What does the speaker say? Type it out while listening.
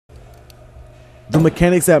The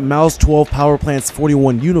mechanics at Miles 12 Power Plant's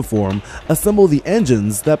 41 uniform assemble the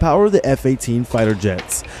engines that power the F-18 fighter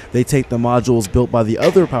jets. They take the modules built by the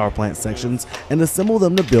other power plant sections and assemble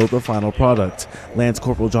them to build the final product. Lance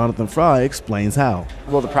Corporal Jonathan Fry explains how.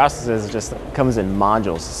 Well, the process is just comes in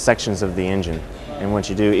modules, sections of the engine. And what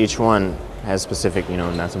you do, each one has specific,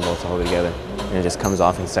 nuts and bolts to hold it together. And it just comes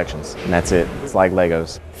off in sections. And that's it. It's like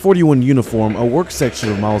Legos. 41 Uniform, a work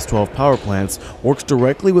section of Miles 12 power plants, works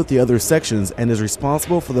directly with the other sections and is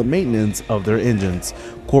responsible for the maintenance of their engines.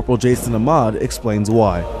 Corporal Jason Ahamad explains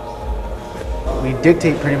why. We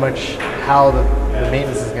dictate pretty much how the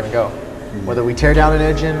maintenance is going to go. Whether we tear down an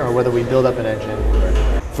engine or whether we build up an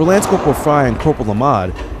engine. For Lance Corporal Fry and Corporal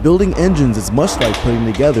Ahamad, building engines is much like putting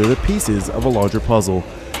together the pieces of a larger puzzle.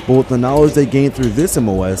 But with the knowledge they gain through this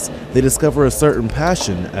MOS, they discover a certain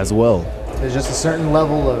passion as well. There's just a certain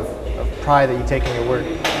level of pride that you take in your work.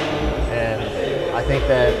 And I think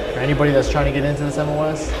that for anybody that's trying to get into this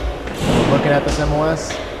MOS, looking at this MOS,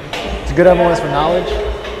 it's a good MOS for knowledge.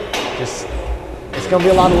 It's going to be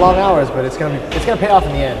a lot of long hours, but it's going to pay off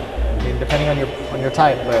in the end. I mean, depending on your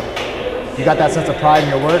type, but if you got that sense of pride in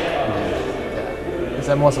your work, this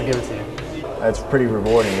MOS will give it to you. It's pretty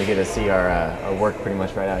rewarding. We get to see our work pretty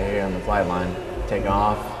much right out here on the flight line, taking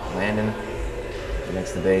off, landing. It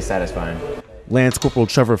makes the day satisfying. Lance Corporal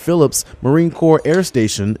Trevor Phillips, Marine Corps Air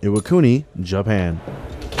Station Iwakuni, Japan.